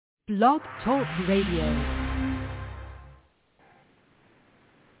Blog Talk Radio.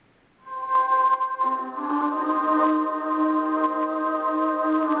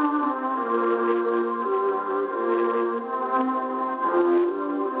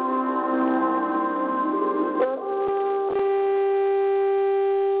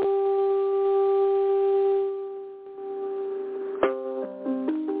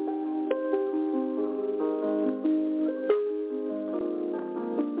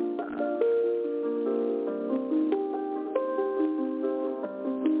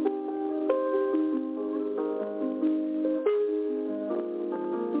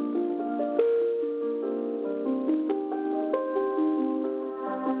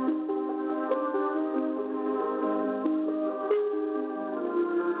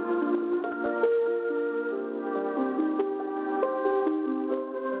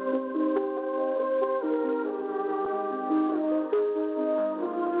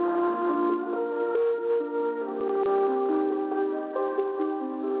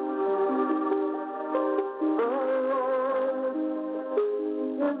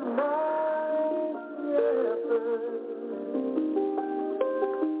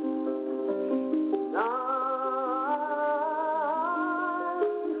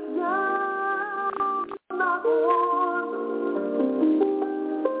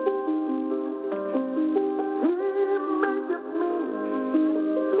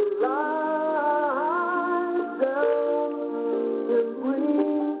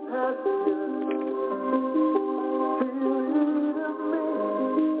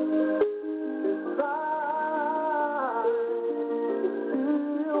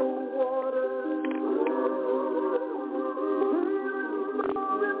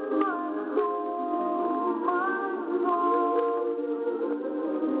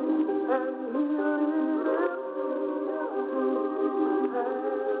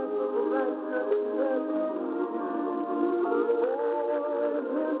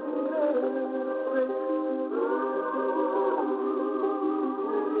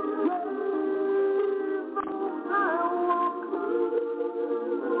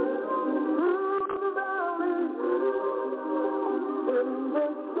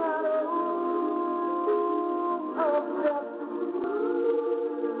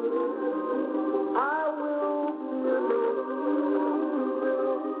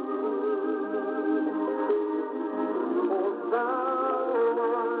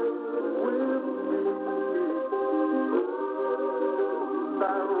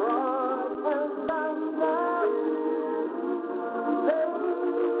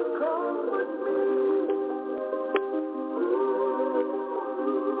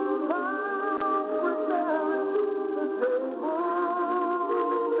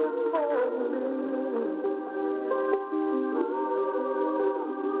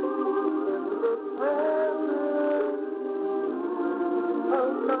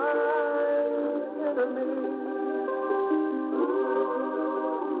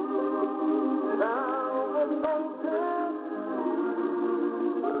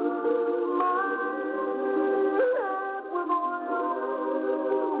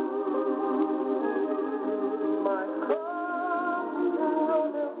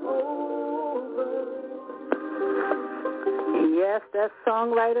 Yes, that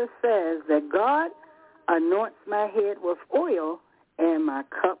songwriter says that God anoints my head with oil and my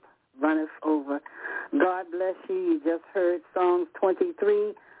cup runneth over. God bless you. You just heard Psalms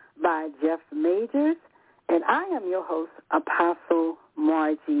 23 by Jeff Majors, and I am your host, Apostle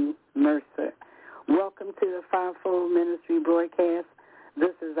Margie Mercer. Welcome to the Fivefold Ministry broadcast.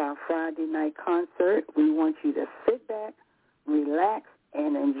 This is our Friday night concert. We want you to sit back, relax,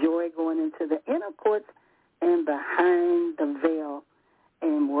 and enjoy going into the inner courts and behind the veil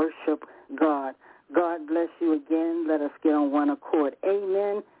and worship God. God bless you again. Let us get on one accord.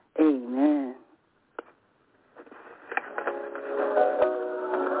 Amen. Amen.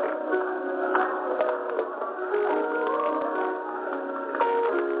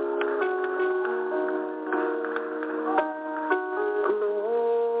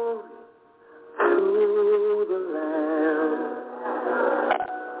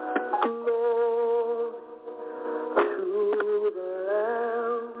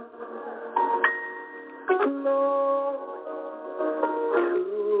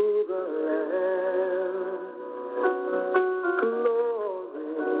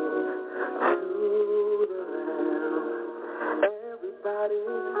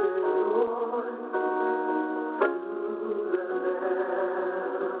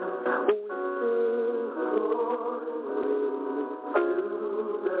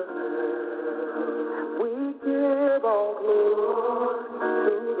 give all glory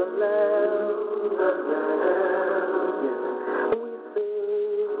to the Lamb, the Lamb. We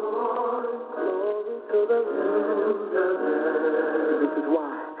sing glory to the Lamb, the Lamb. This is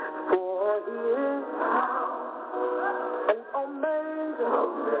why. For He is an Omega,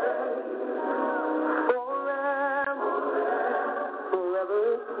 forever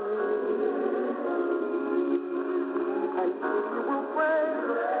is He, and He will reign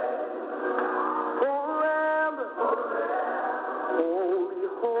forever. Holy,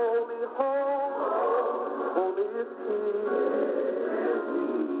 holy, holy is He.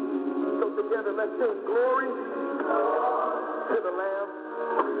 So together let's sing glory to the Lamb.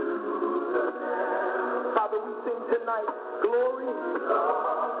 Father, we sing tonight, glory,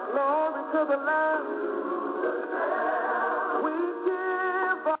 glory to the Lamb. We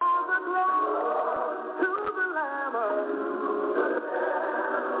give all the glory to the Lamb.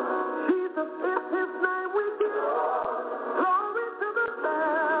 Jesus is His name. We give glory to the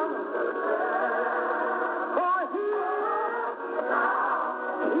Lamb. For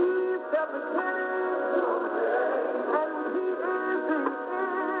He's the beginning, and He is the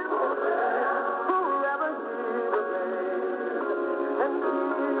end. Forever He remains, and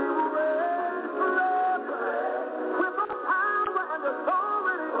He will reign forever with all power and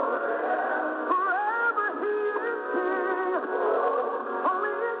authority. Forever He is King.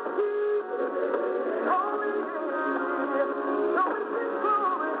 Holy is He. Holy is He. So we sing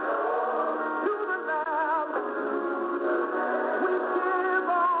glory to the Lamb. We give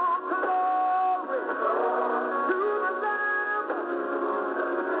all glory to the Lamb.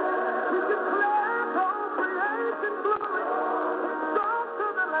 We declare all creation glory. Song to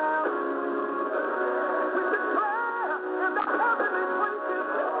the Lamb. We declare in the heavenly places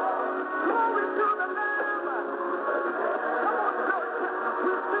glory to the Lamb. Come on, church.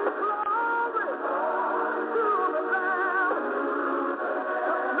 We sing glory to the Lamb.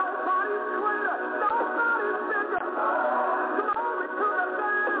 Nobody's greater. Nobody's bigger. Glory to the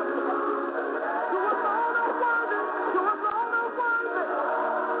Lamb. You alone are worthy. You alone are worthy.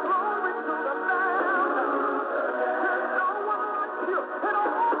 Glory to the Lamb. There's no one like you in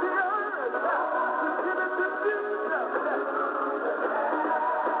all the earth. We give it to Jesus.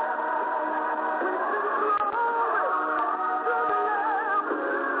 We sing glory to the Lamb.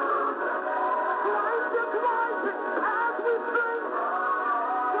 Grace is rising as we sing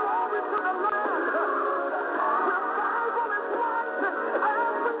glory to the Lamb. Revival is rising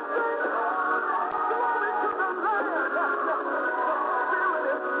as we sing glory to the Lamb. Spirit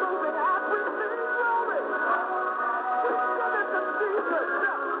is moving as we sing glory. We give it to Jesus.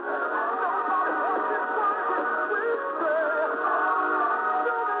 Nobody else is worthy. We sing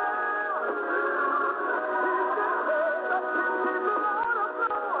to the Lamb. He's the King of Kings. He's the Lord of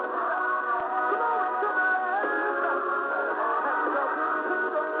Lords. Glory to the Lamb. And of His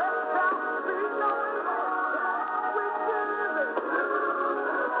kingdom let shall be no end. We give it.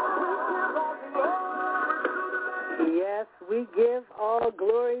 We give all glory to the Lamb. Yes, we give all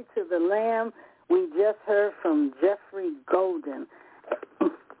glory to the Lamb. We just heard from Jeffrey Golden.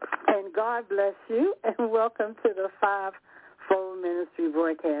 And God bless you, and welcome to the Five-Fold Ministry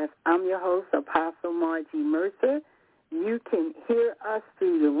broadcast. I'm your host, Apostle Margie Mercer. You can hear us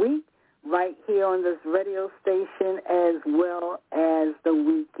through the week right here on this radio station as well as the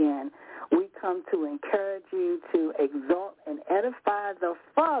weekend. We come to encourage you to exalt and edify the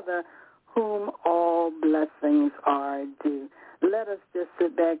Father whom all blessings are due. Let us just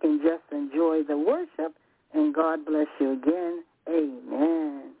sit back and just enjoy the worship, and God bless you again.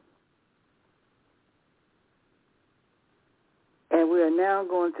 Amen. And we are now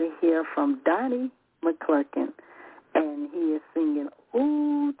going to hear from Donnie McClurkin, and he is singing,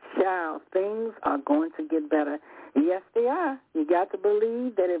 "Ooh, child, things are going to get better." Yes, they are. You got to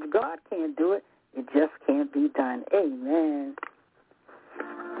believe that if God can't do it, it just can't be done. Amen.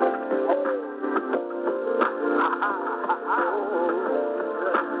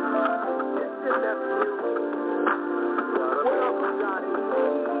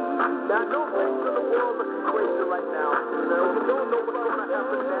 Now, I know things in the world look crazy right now. We don't know what's going to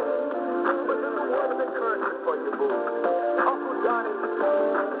happen next. But there's a word of encouragement for you, boo. Uncle Johnny,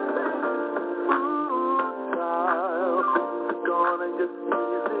 child, it's gonna get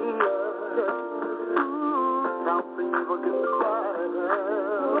easier. Now things will get brighter.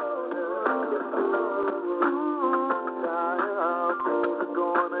 Child, things are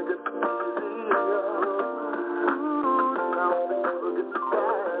gonna get easier. Now things will get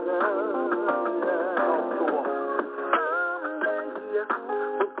brighter.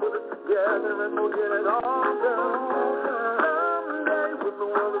 Together and we'll get it all done. Someday when the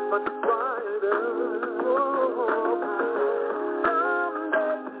world is much brighter.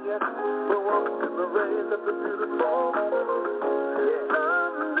 Someday, rain up the beautiful.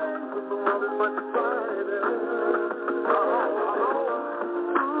 Someday when the world is much brighter.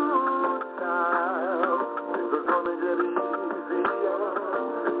 Child, things are gonna get easier.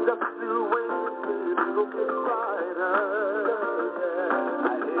 Just you wait and see, it'll get brighter.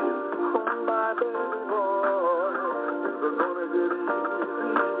 I hear you. Oh, my baby boy, things are gonna get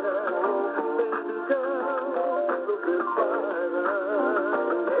easier. Baby girl, it'll get brighter.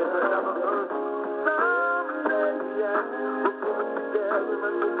 Someday, yeah, we'll put it together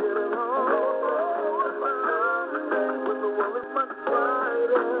and we'll get it on. Someday, when the world is much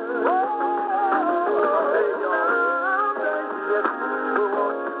brighter.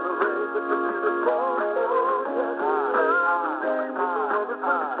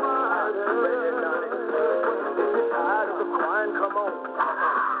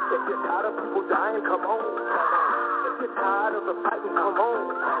 If you're tired of people dying, come on. If you're tired of the fighting, come on.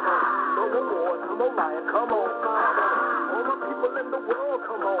 No more wars, no more lying, come on. All the people in the world,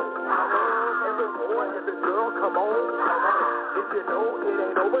 come on. Every boy, every girl, come on. If you know it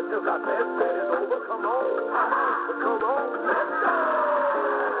ain't over till God says that it's over, come on. Come on, let's go.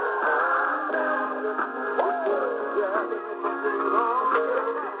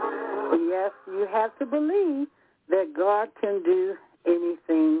 Yes, you have to believe that God can do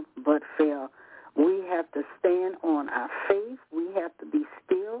anything but fail. We have to stand on our faith. We have to be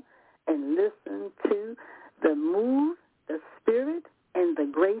still and listen to the move, the spirit, and the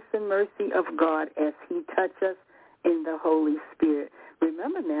grace and mercy of God as he touches us in the Holy Spirit.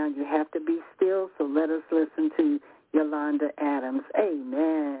 Remember now, you have to be still, so let us listen to Yolanda Adams.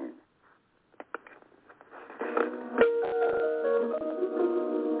 Amen.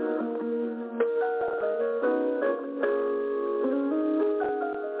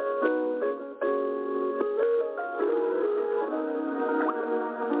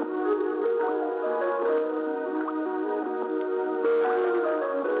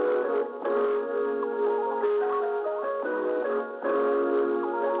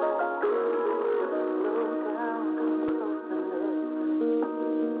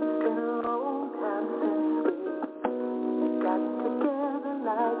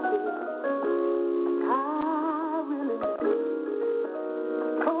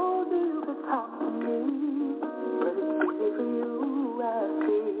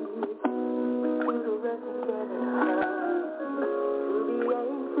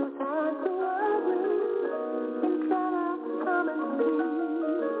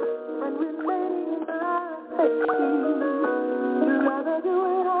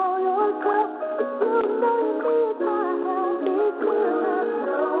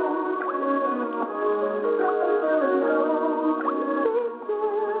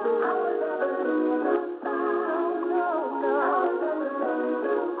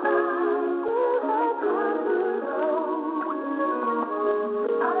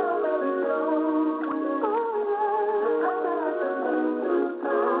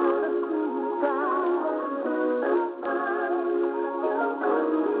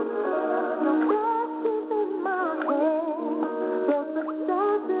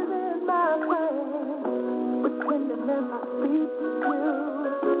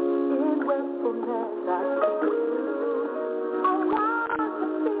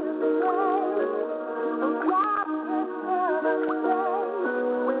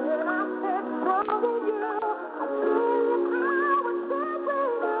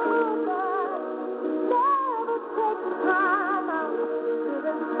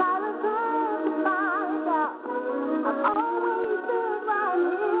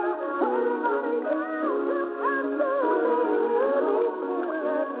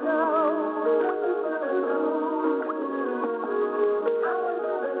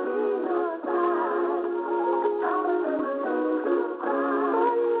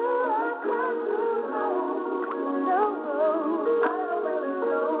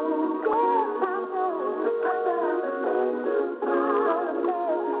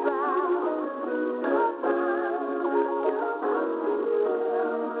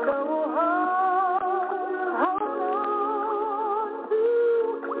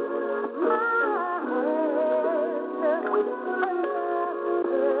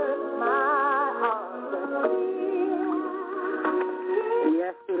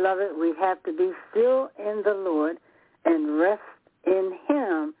 Beloved, we have to be still in the Lord and rest in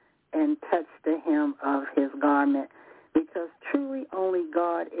him and touch the hem of his garment, because truly only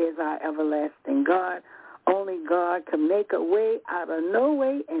God is our everlasting God. Only God can make a way out of no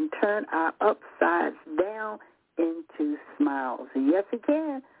way and turn our upsides down into smiles. Yes, he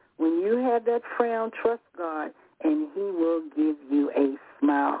can. When you have that frown, trust God, and he will give you a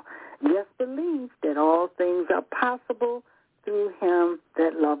smile. Just believe that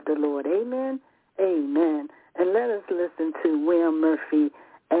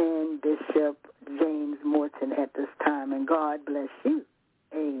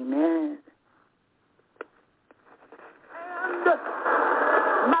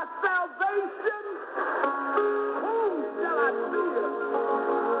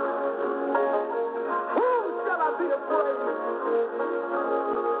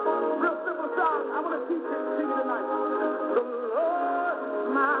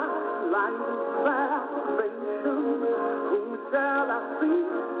light of salvation. Whom shall I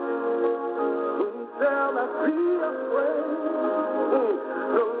fear? Whom shall I be afraid?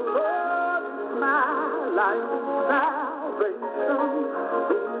 The Lord is my light of salvation.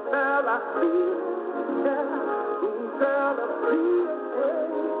 Whom shall I fear? Whom shall I be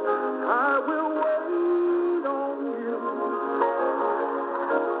afraid? I will wait on you.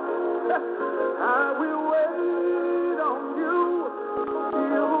 I will wait on you.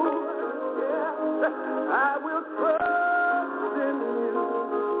 I will trust in you.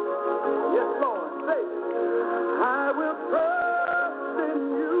 Yes, Lord. Say, I will trust in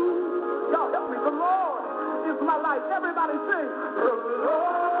you. Y'all help me. The Lord is my life. Everybody sing. The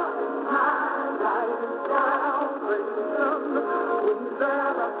Lord is my life and salvation. Whom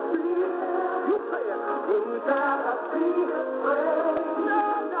shall I fear? You say it. Whom shall I be afraid? No,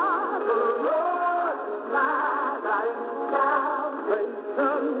 the Lord is my life and salvation.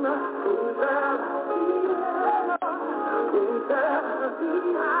 Whom shall I fear? Whom shall I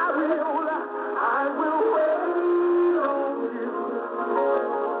fear? I will wait on you.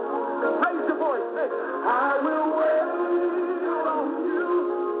 Raise your voice. Say, I will wait on you.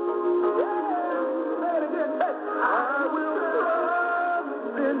 Yeah. Say it again. Say, I will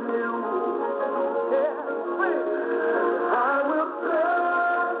trust in you. Yeah. Sing. I will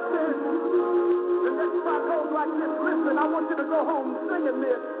trust in you. The next part goes like this. Listen, I want you to go home singing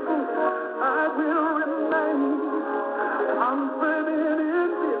this. I will remain confident in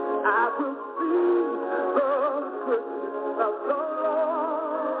this. I will see the goodness of the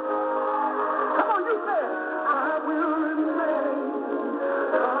Lord. Come on, you say it. I will remain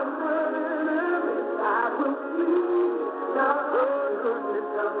confident in this. I will see the goodness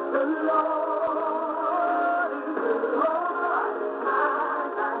of the Lord. The Lord is my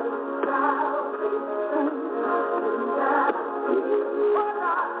light and salvation. Whom shall I fear?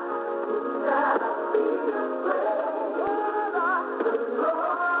 Whom shall I be afraid? The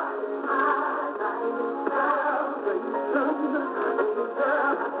Lord is my light and salvation. Whom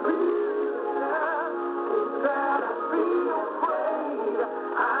shall I fear? Whom shall I be afraid?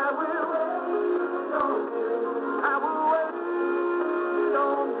 I will wait on you. I will wait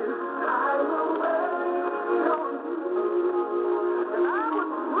on you. I will wait on you. And I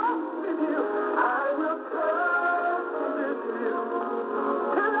will trust in you. I will trust in you.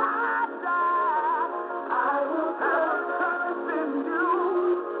 Till I die, I will trust in you.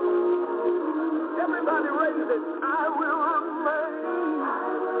 Everybody raise it. I will remain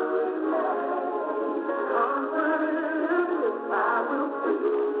confident in this. I will see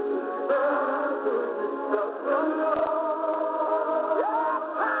the goodness of the Lord. Yes,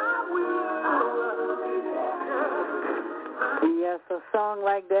 I will. Yes, a song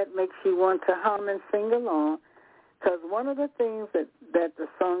like that makes you want to hum and sing along. Because one of the things that the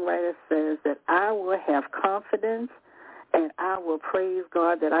songwriter says, that I will have confidence and I will praise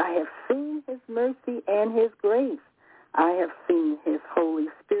God that I have seen his mercy and his grace. I have seen his Holy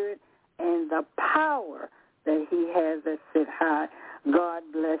Spirit and the power that he has that sit high. God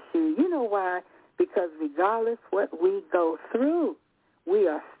bless you. You know why? Because regardless what we go through, we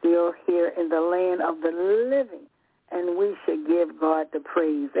are still here in the land of the living, and we should give God the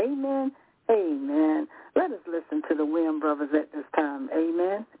praise. Amen. Amen. Let us listen to the William Brothers at this time.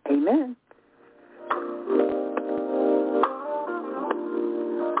 Amen. Amen.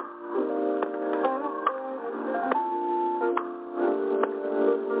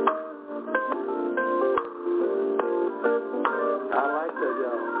 I like that,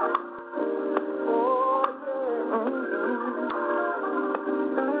 y'all. Oh, yeah.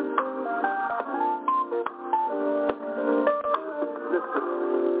 Listen.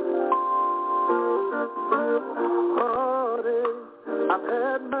 Heartache, I've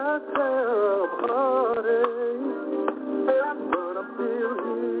had my share of heartache, but I'm still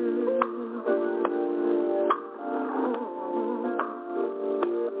here.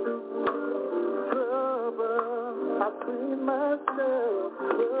 Trouble, I've seen my share of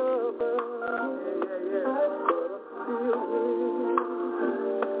trouble, but I'm still here.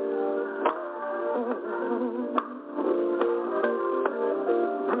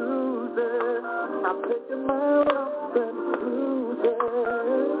 Bruises, I'm taking my lumps and bruises,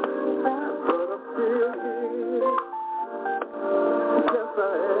 but I'm still here. Yes, I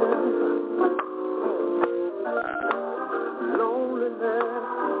am. Loneliness,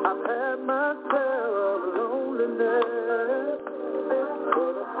 I've had my share of loneliness,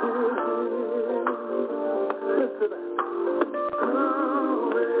 but I'm still here. Listen,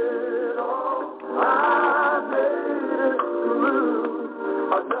 through it all, I made it through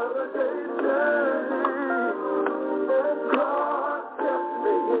another day's journey. God kept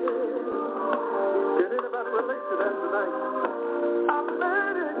me here.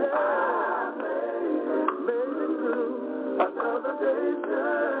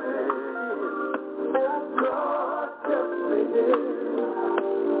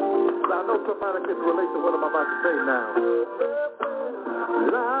 somebody can relate to what I'm about to say now.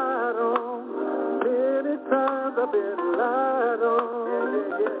 Lied on. Many times I've been lied on.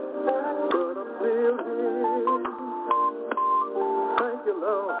 But I'm still here. Thank you,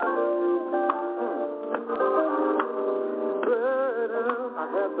 Lord. Burden, I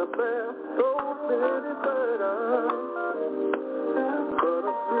had to bear so many burdens. But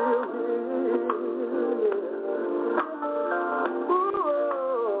I'm still here.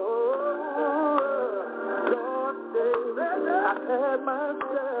 Dark days, I had my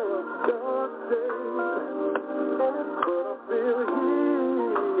share of dark days, but I'm still here.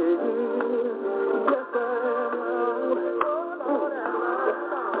 Yes, I am.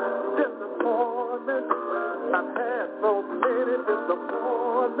 Disappointment, I've had so many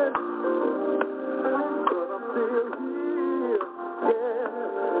disappointments, but I'm still here. Yeah,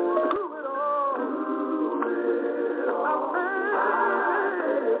 through it all, I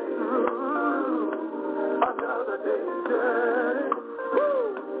made it through another day's journey.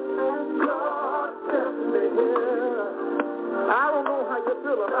 God kept me here. I don't know how you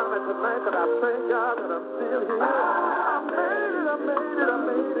feel about it tonight, but I thank God that I'm still here.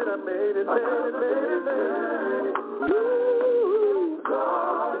 I made it. Ooh,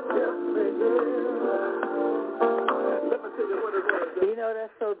 God kept me here. Let me tell you what it was. You know,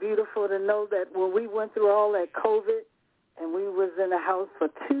 that's so beautiful to know that when we went through all that COVID and we was in the house for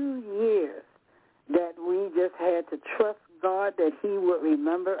 2 years, that we just had to trust God that he would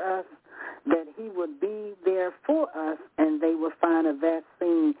remember us, that he would be there for us, and they would find a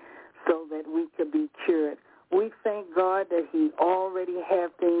vaccine so that we could be cured. We thank God that he already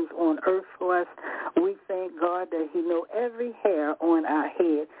have things on earth for us. We thank God that he know every hair on our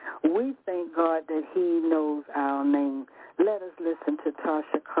head. We thank God that he knows our name. Let us listen to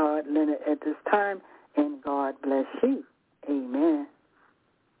Tasha Card Leonard at this time, and God bless you. Amen.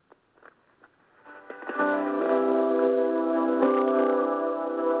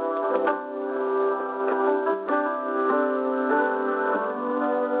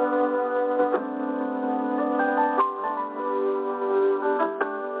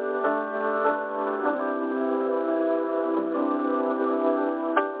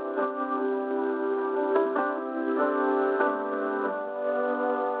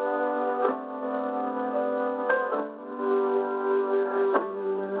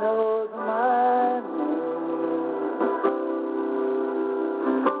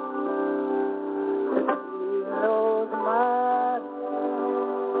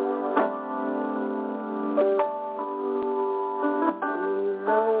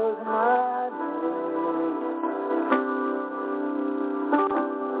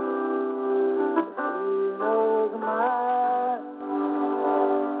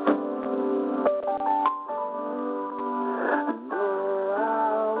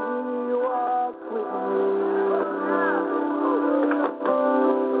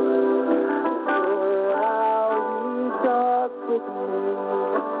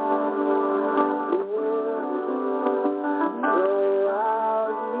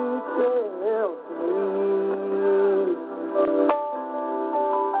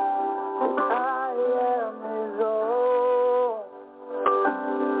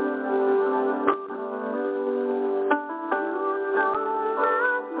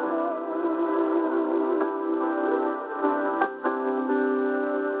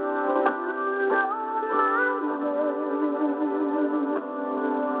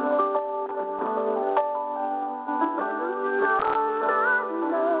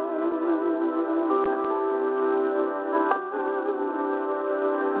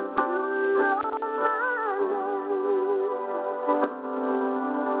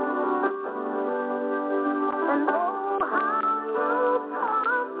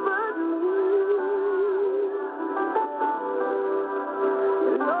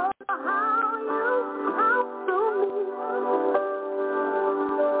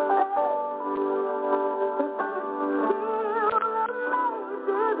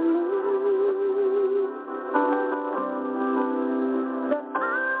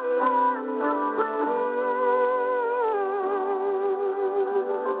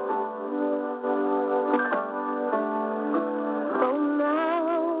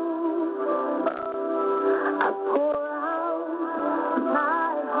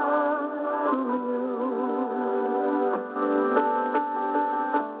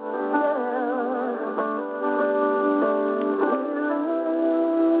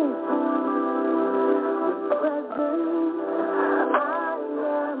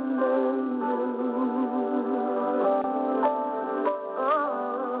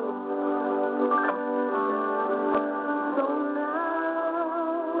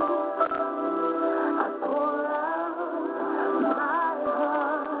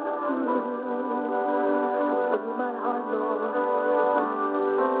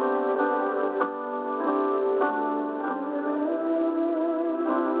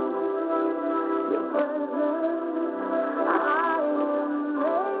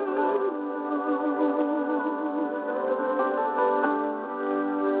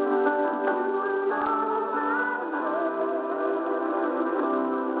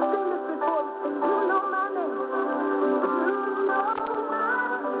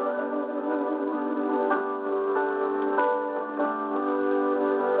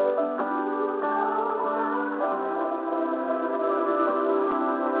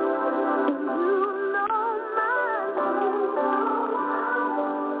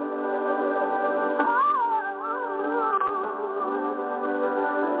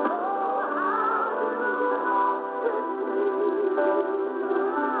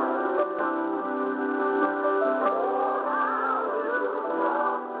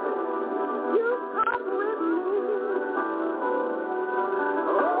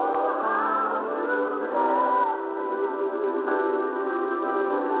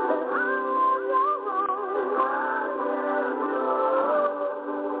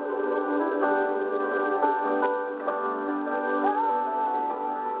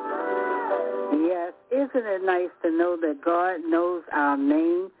 Isn't it nice to know that God knows our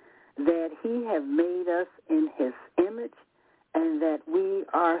name, that he has made us in his image, and that we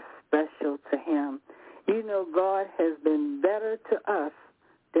are special to him? You know, God has been better to us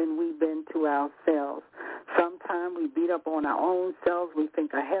than we've been to ourselves. Sometimes we beat up on our own selves. We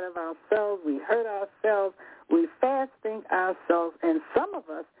think ahead of ourselves. We hurt ourselves. We fast think ourselves. And some of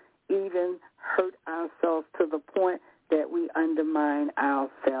us even hurt ourselves to the point that we undermine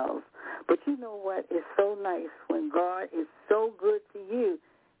ourselves. But you know what? It's so nice when God is so good to you.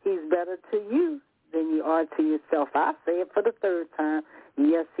 He's better to you than you are to yourself. I say it for the third time.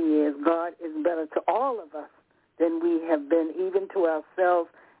 Yes, he is. God is better to all of us than we have been, even to ourselves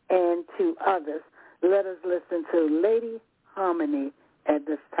and to others. Let us listen to Lady Harmony at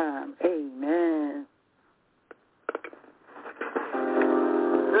this time. Amen.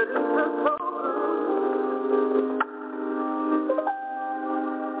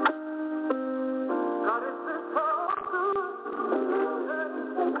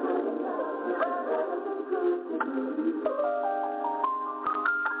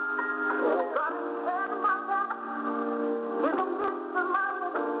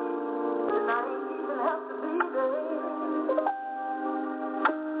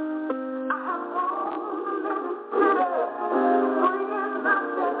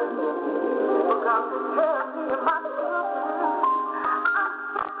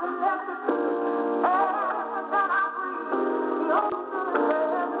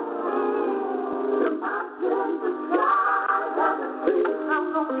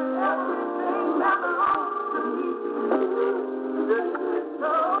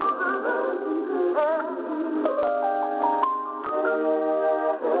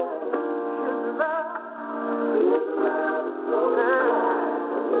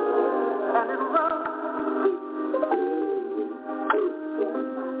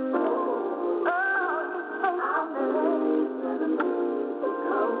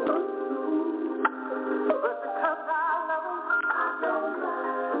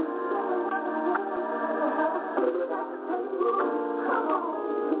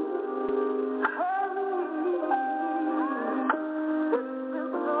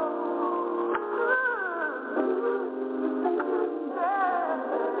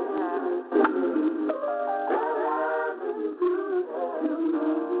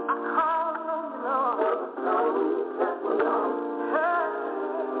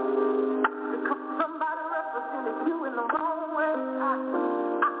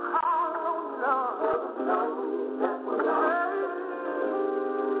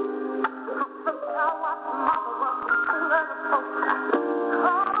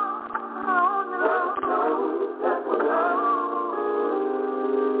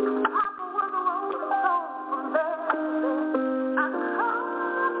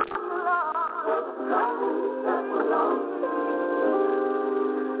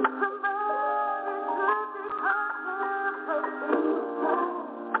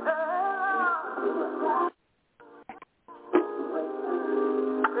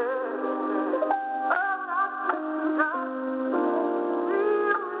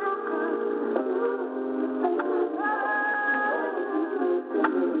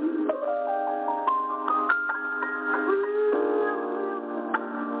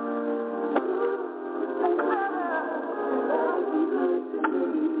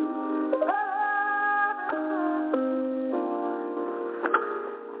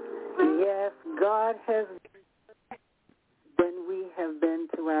 God has been, we have been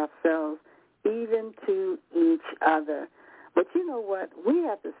to ourselves, even to each other. But you know what? We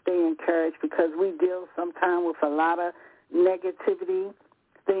have to stay encouraged because we deal sometimes with a lot of negativity.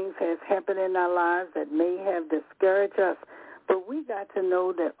 Things have happened in our lives that may have discouraged us. But we got to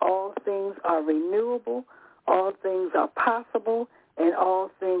know that all things are renewable, all things are possible, and all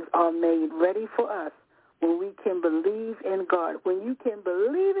things are made ready for us when we can believe in God. When you can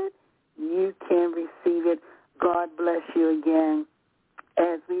believe it, you can receive it. God bless you again.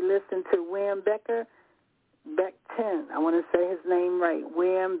 As we listen to William Beckton, I want to say his name right,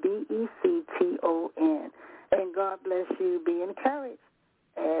 William, Becton. And God bless you. Be encouraged.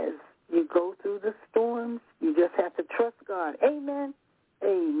 As you go through the storms, you just have to trust God. Amen.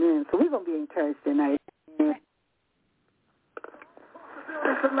 Amen. So we're going to be encouraged tonight. Amen.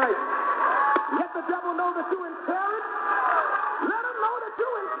 Tonight, let the devil know that you're encouraged. Let him know that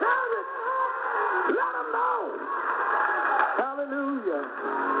you're encouraged. Let him know. Hallelujah.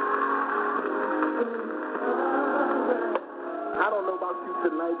 I don't know about you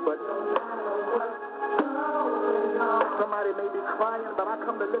tonight, but somebody may be crying, but I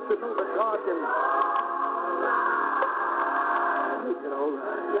come to let you know that God can it all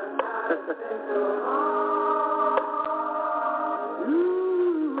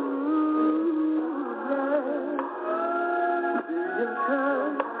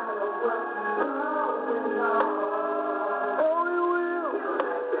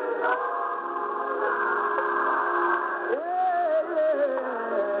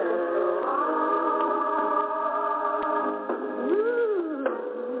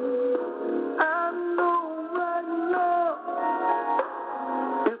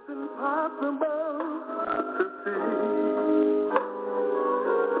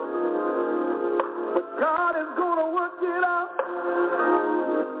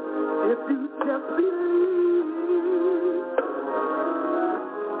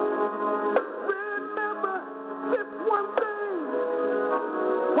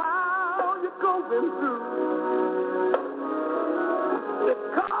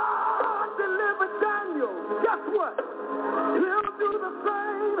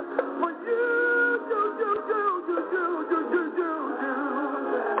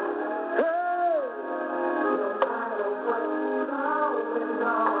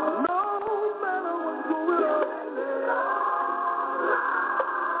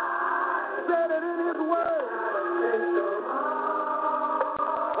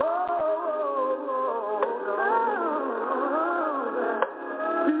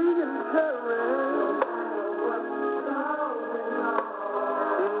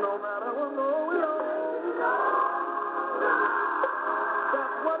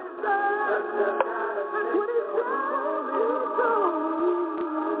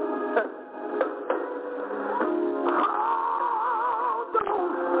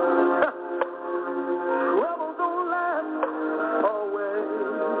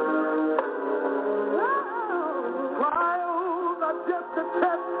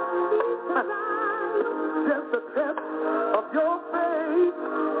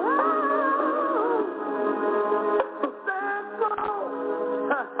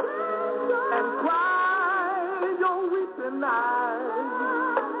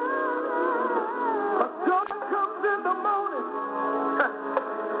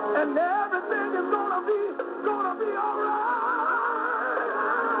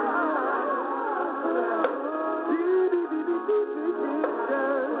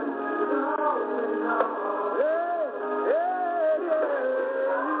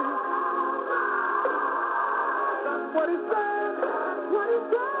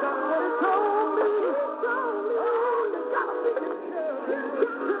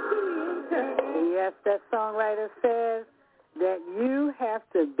Yes, that songwriter says that you have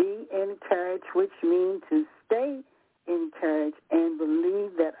to be encouraged, which means to stay encouraged and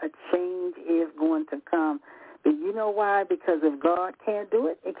believe that a change is going to come. But you know why? Because if God can't do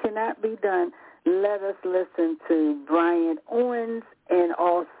it, it cannot be done. Let us listen to Brian Owens and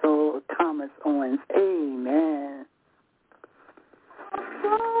also Thomas Owens. Amen.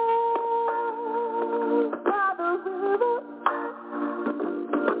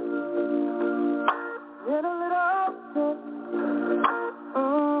 Get a little upset.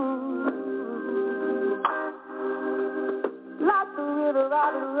 Like the river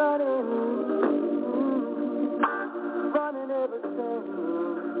I've been running ever since.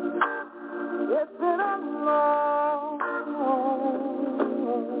 It's been a long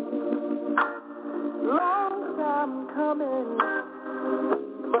time coming,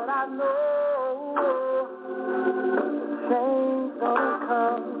 but I know change gonna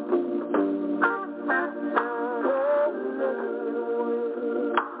come.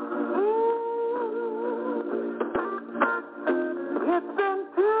 It's been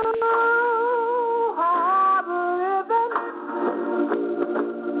too hard living,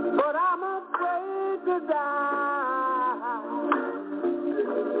 but I'm afraid to die.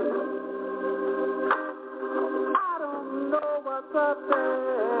 I don't know what's up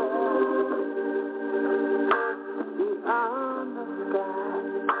there,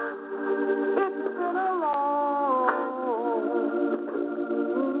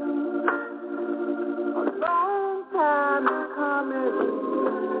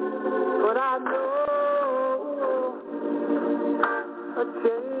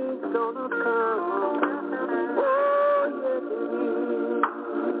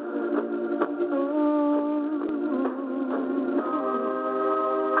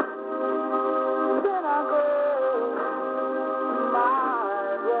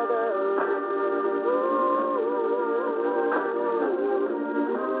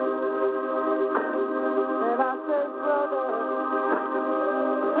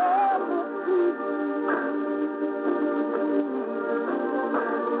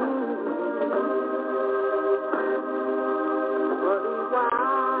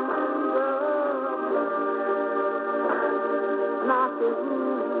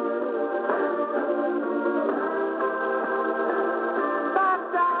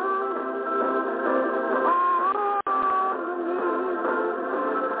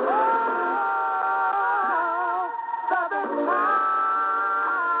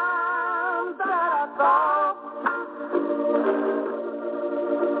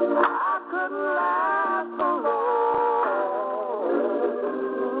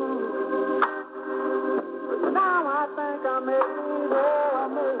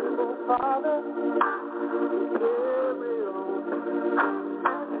 I'm able, Father, carry on.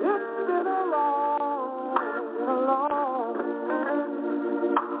 It's been a long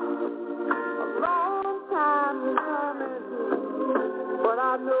time coming, but I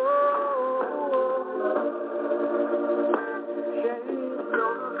know change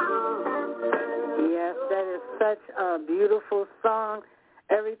don't come. Yes, that is such a beautiful song.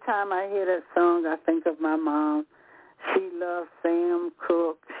 Every time I hear that song, I think of my mom. She loved Sam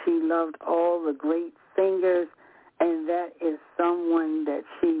Cooke. She loved all the great singers, and that is someone that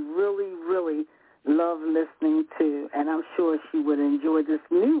she really, really loved listening to, and I'm sure she would enjoy this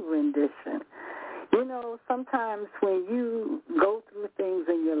new rendition. You know, sometimes when you go through things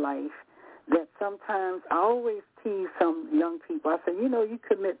in your life, that sometimes I always tease some young people. I say, you know, you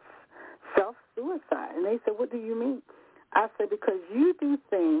commit self-suicide. And they say, what do you mean? I say, because you do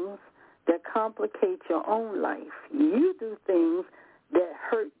things that complicate your own life. You do things that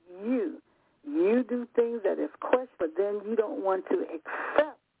hurt you. You do things that is questioned, but then you don't want to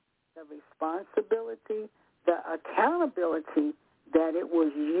accept the responsibility, the accountability that it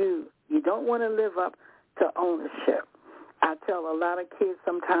was you. You don't want to live up to ownership. I tell a lot of kids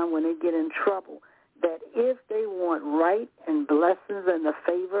sometimes when they get in trouble that if they want right and blessings and the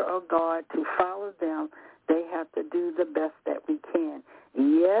favor of God to follow them, they have to do the best that we can.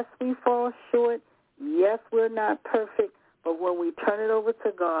 Yes, we fall short. Yes, we're not perfect. But when we turn it over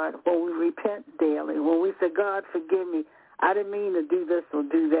to God, when we repent daily, when we say, God, forgive me, I didn't mean to do this or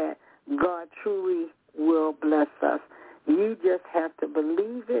do that, God truly will bless us. You just have to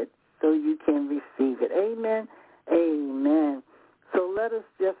believe it so you can receive it. Amen. Amen. So let us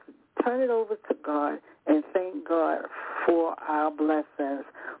just turn it over to God and thank God for our blessings,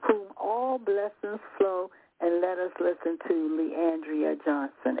 whom all blessings flow, and let us listen to Leandria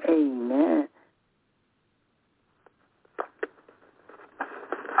Johnson. Amen.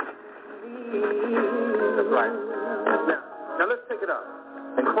 That's right. Now let's take it up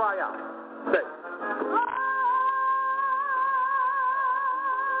and cry out. Say,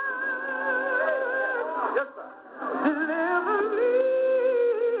 yes, sir. Deliver me.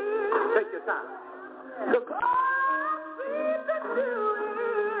 Take your time. Look.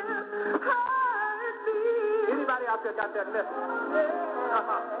 Anybody out there got that message?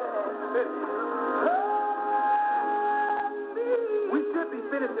 We should be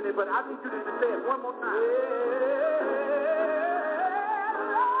finishing it, but I need you to just say it one more time.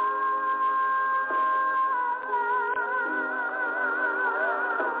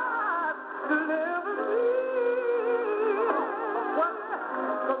 Deliver me. What?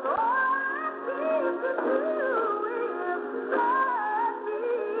 'Cause all I need to do is let me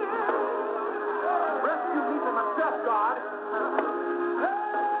rescue me from myself, God.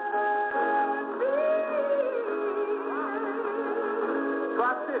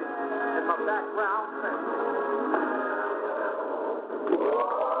 Rock City is my background thing.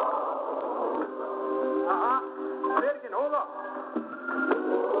 Say it again, hold up.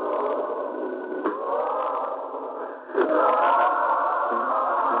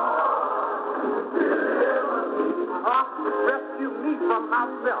 Rescue me from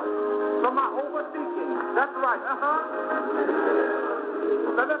myself, from my overthinking. That's right,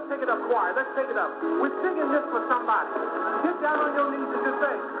 Now let's take it up, choir. Let's take it up. We're singing this for somebody. Get down on your knees and just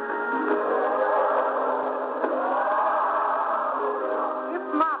say, if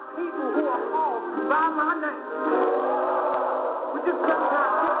my people who are called by my name would just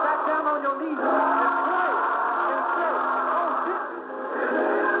sometimes get back down on your knees and pray and say, oh, this.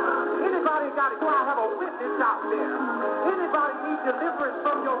 Anybody got it? Do I have a witness out there? Anybody need deliverance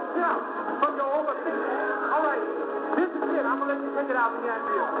from yourself, from your overthinking? All right, this is it. I'm going to let you take it out,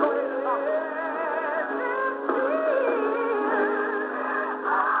 Leandria. Go ahead and talk.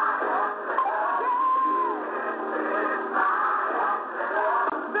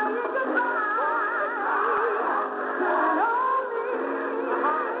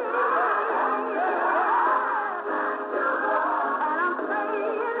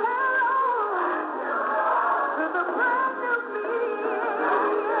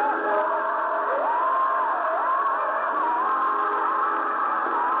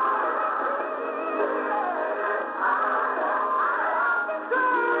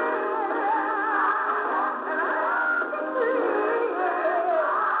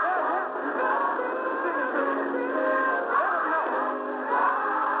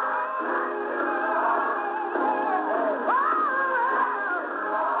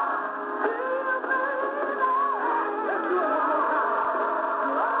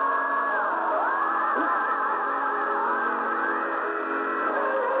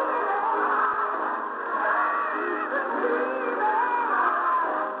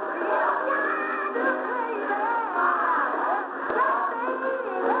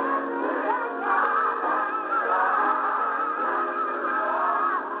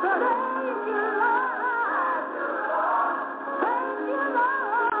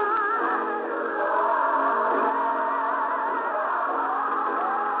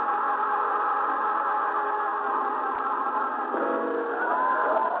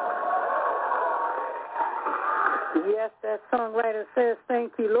 Yes, that songwriter says,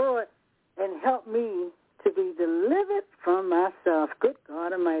 thank you, Lord, and help me to be delivered from myself. Good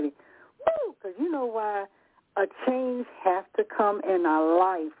God Almighty. Woo! Because you know why? A change has to come in our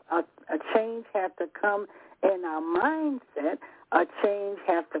life. A change has to come in our mindset. A change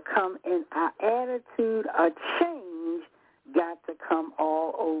has to come in our attitude. A change got to come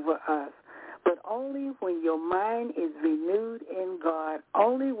all over us. But only when your mind is renewed in God,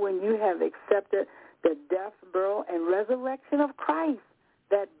 only when you have accepted the death, burial, and resurrection of Christ,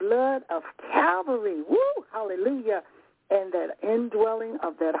 that blood of Calvary, woo, hallelujah, and that indwelling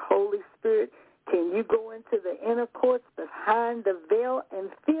of that Holy Spirit, can you go into the inner courts behind the veil and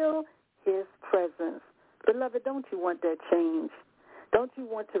feel his presence? Beloved, don't you want that change? Don't you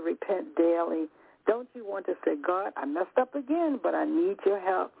want to repent daily? Don't you want to say, God, I messed up again, but I need your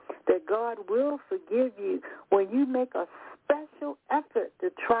help? That God will forgive you when you make a special effort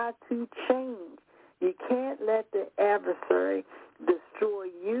to try to change. You can't let the adversary destroy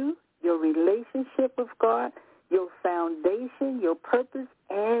you, your relationship with God, your foundation, your purpose,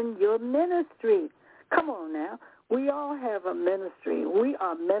 and your ministry. Come on now. We all have a ministry. We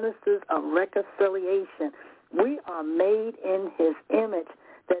are ministers of reconciliation. We are made in his image,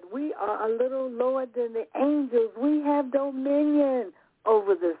 that we are a little lower than the angels. We have dominion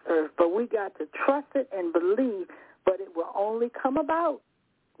over this earth, but we got to trust it and believe, but it will only come about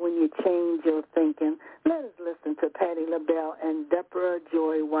when you change your thinking. Let us listen to Patti LaBelle and Deborah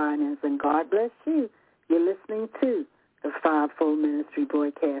Joy Winans, and God bless you. You're listening to the Fivefold Ministry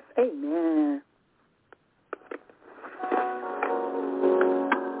broadcast. Amen.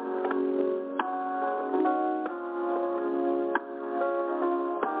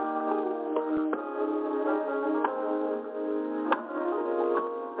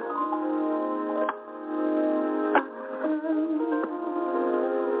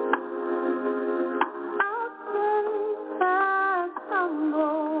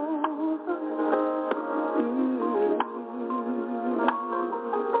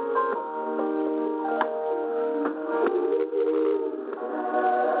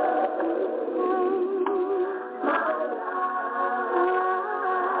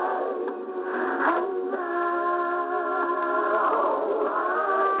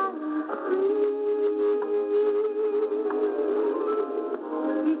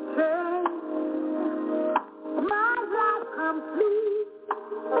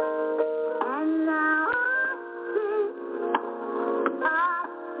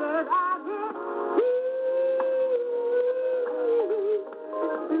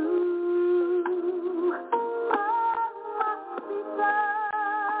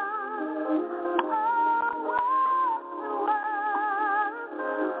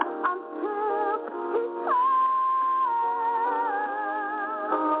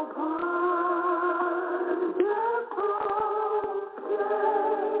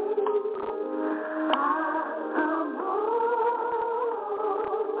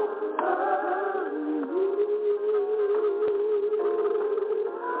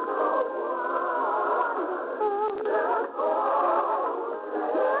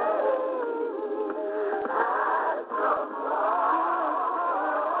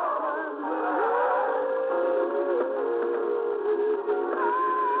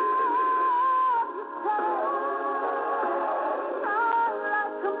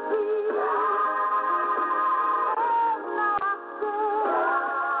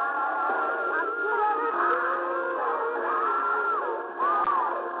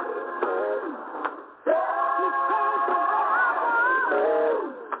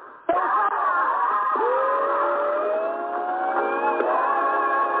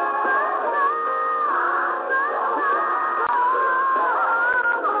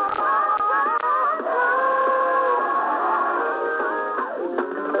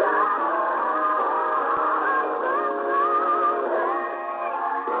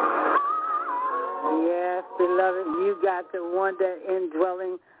 To want that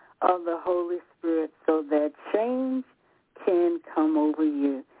indwelling of the Holy Spirit so that change can come over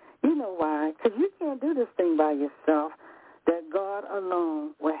you. You know why? Because you can't do this thing by yourself. That God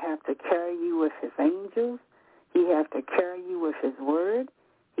alone will have to carry you with his angels. He has to carry you with his word.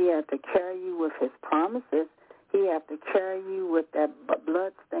 He has to carry you with his promises. He has to carry you with that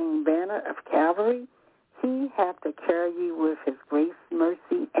blood-stained banner of Calvary. He has to carry you with his grace,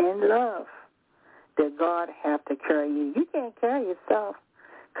 mercy, and love. That God have to carry you. You can't carry yourself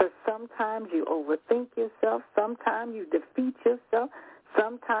because sometimes you overthink yourself. Sometimes you defeat yourself.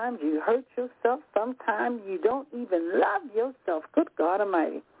 Sometimes you hurt yourself. Sometimes you don't even love yourself. Good God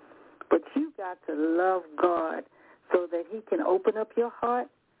Almighty. But you got to love God so that he can open up your heart,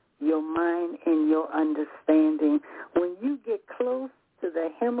 your mind, and your understanding. When you get close to the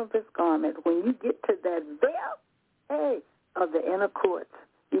hem of his garment, when you get to that veil, of the inner courts,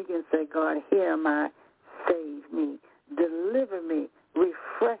 you can say, God, here am I, save me, deliver me,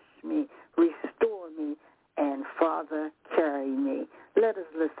 refresh me, restore me, and Father, carry me. Let us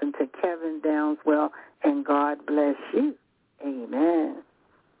listen to Kevin Downswell, and God bless you. Amen.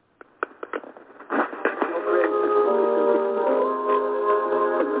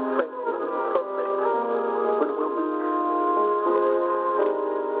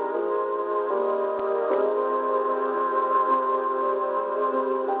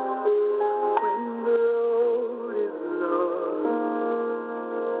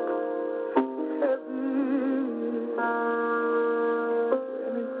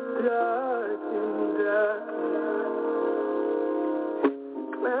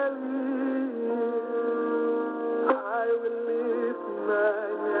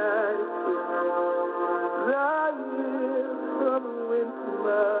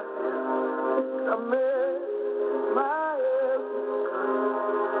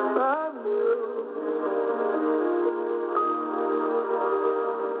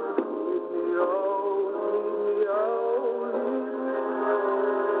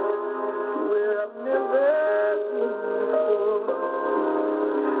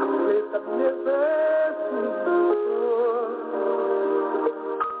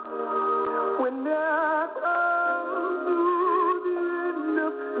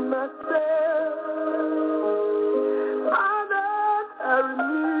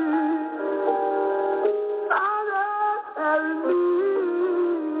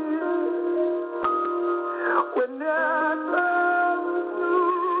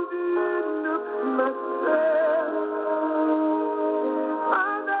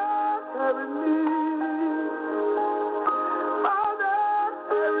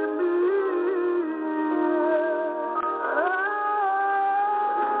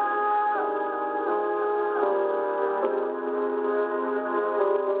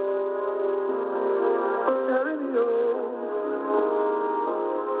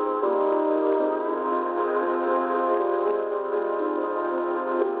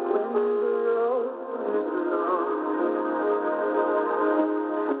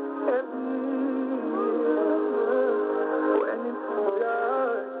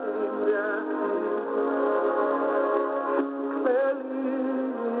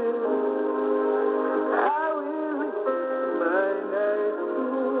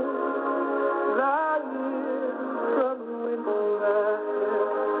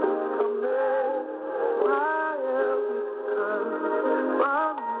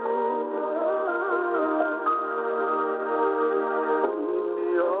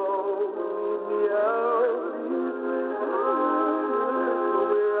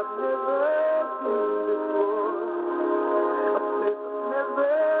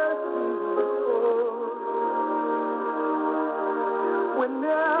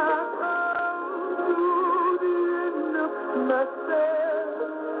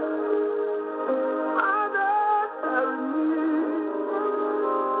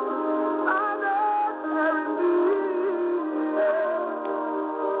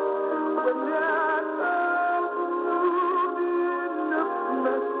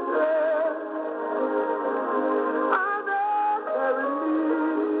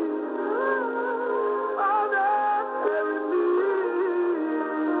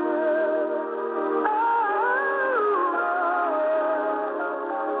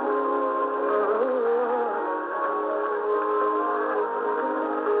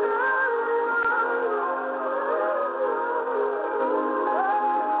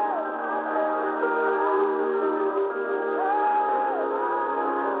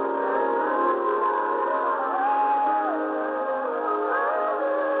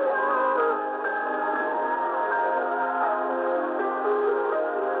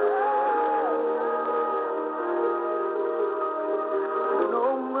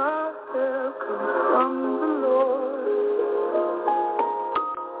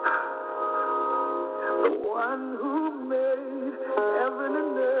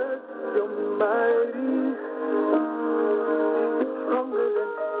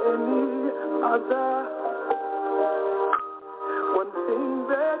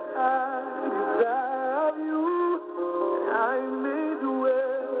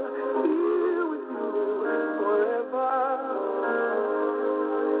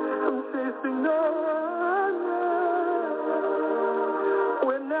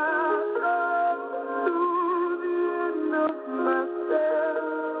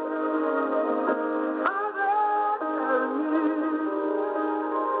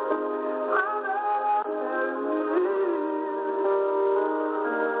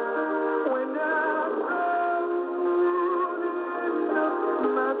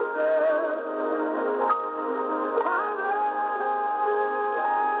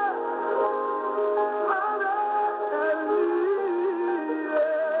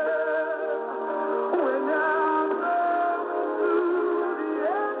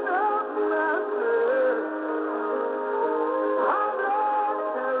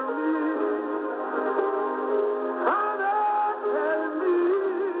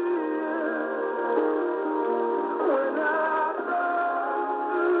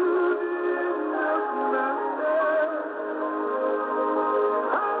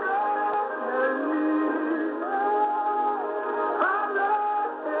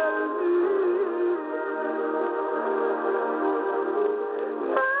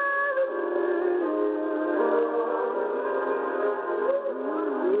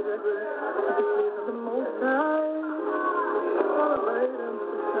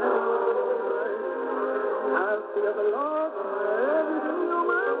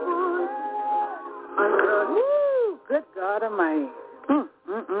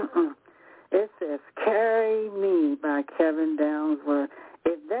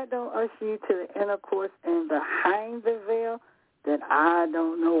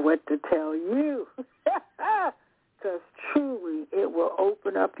 tell you. Because truly, it will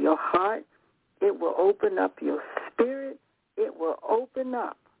open up your heart. It will open up your spirit. It will open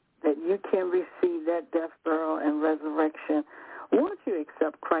up that you can receive that death, burial, and resurrection. Won't you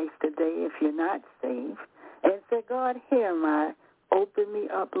accept Christ today if you're not saved? And say, God, here am I. Open me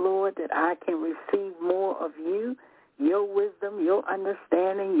up, Lord, that I can receive more of you, your wisdom, your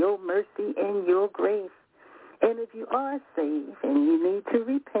understanding, your mercy, and your grace. And if you are saved and you need to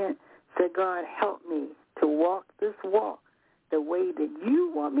repent, say, God, help me to walk this walk the way that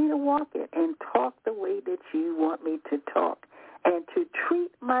you want me to walk it and talk the way that you want me to talk and to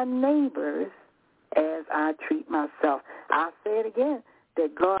treat my neighbors as I treat myself. I'll say it again,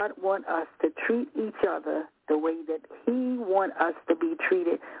 that God wants us to treat each other the way that he wants us to be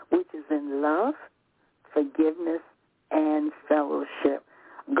treated, which is in love, forgiveness, and fellowship.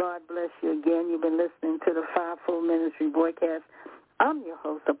 God bless you again. You've been listening to the Fivefold Ministry broadcast. I'm your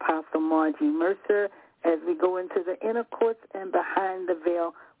host, Apostle Margie Mercer. As we go into the inner courts and behind the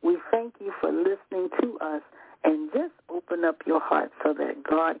veil, we thank you for listening to us, and just open up your heart so that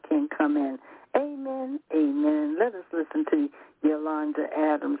God can come in. Amen, amen. Let us listen to Yolanda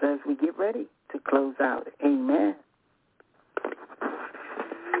Adams as we get ready to close out. Amen.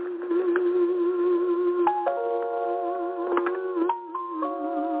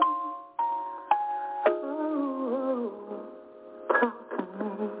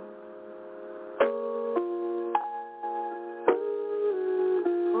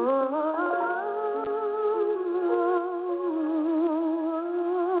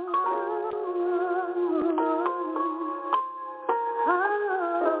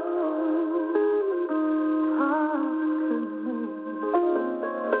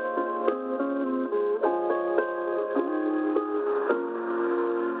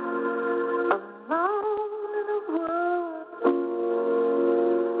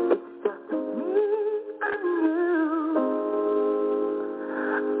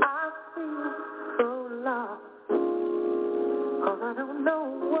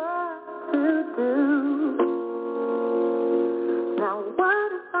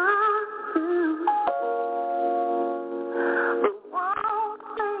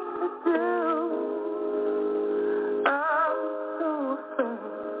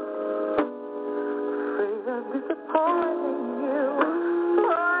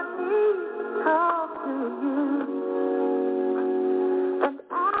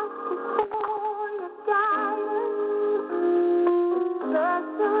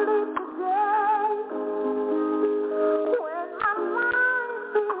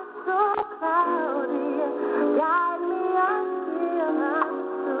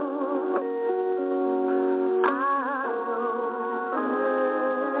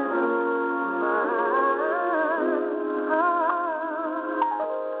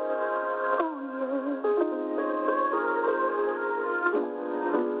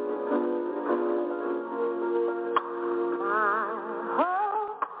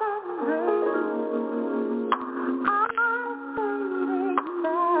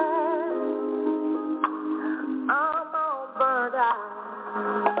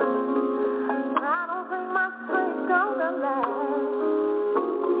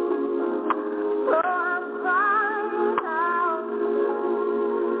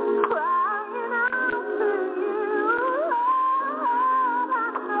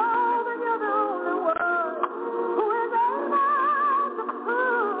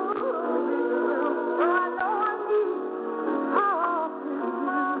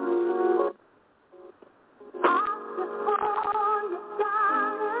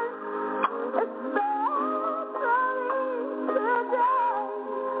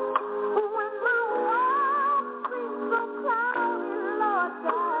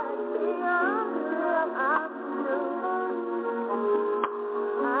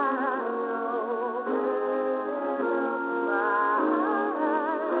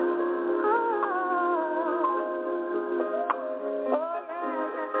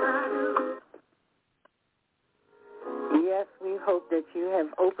 That you have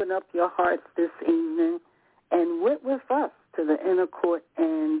opened up your hearts this evening and went with us to the inner court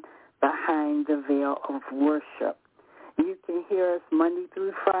and behind the veil of worship. You can hear us Monday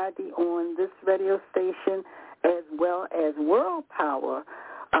through Friday on this radio station, as well as World Power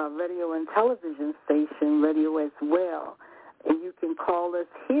radio and television station, radio as well. And you can call us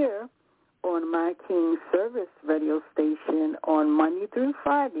here on My King Service radio station on Monday through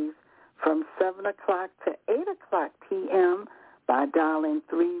Fridays from 7 o'clock to 8 o'clock p.m., by dialing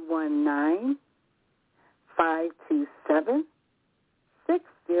 319-527-6036.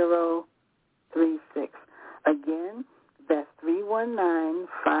 Again, That's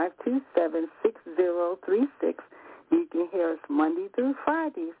 319-527-6036. You can hear us Monday through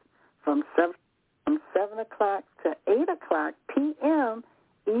Fridays from 7 o'clock to 8 o'clock p.m.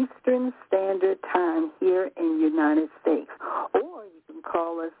 Eastern Standard Time here in the United States. Or you can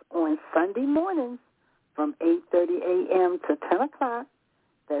call us on Sunday mornings from 8:30 a.m. to 10 o'clock.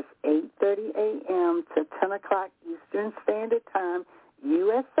 That's 8:30 a.m. to 10 o'clock Eastern Standard Time,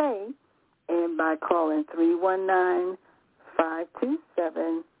 USA, and by calling 319-527-6036.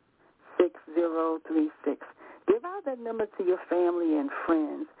 Give out that number to your family and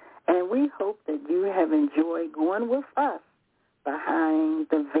friends, and we hope that you have enjoyed going with us behind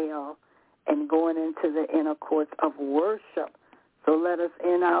the veil and going into the inner courts of worship. So let us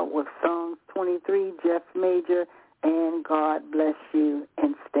end out with Psalms 23, Jeff Major, and God bless you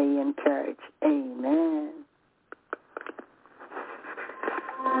and stay encouraged. Amen.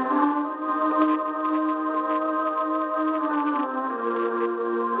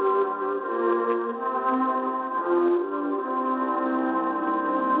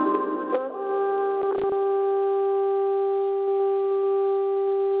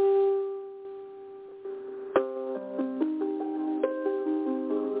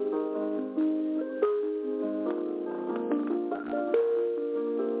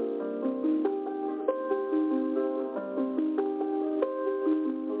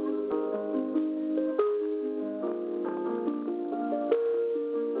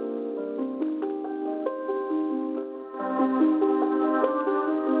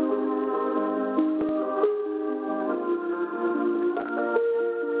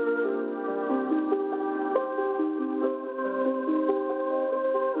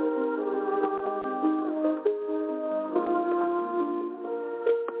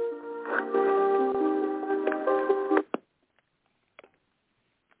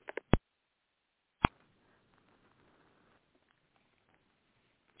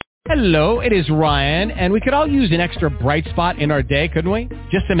 Hello, it is Ryan, and we could all use an extra bright spot in our day, couldn't we?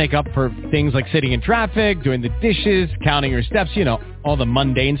 Just to make up for things like sitting in traffic, doing the dishes, counting your steps, you know, all the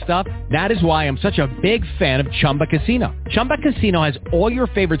mundane stuff. That is why I'm such a big fan of Chumba Casino. Chumba Casino has all your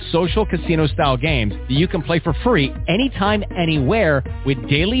favorite social casino-style games that you can play for free anytime, anywhere with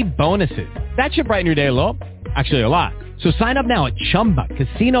daily bonuses. That should brighten your day a little. Actually, a lot. So sign up now at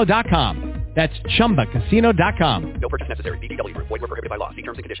ChumbaCasino.com. That's ChumbaCasino.com. No purchase necessary. VGW Group. Void where prohibited by law. See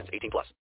terms and conditions. 18+.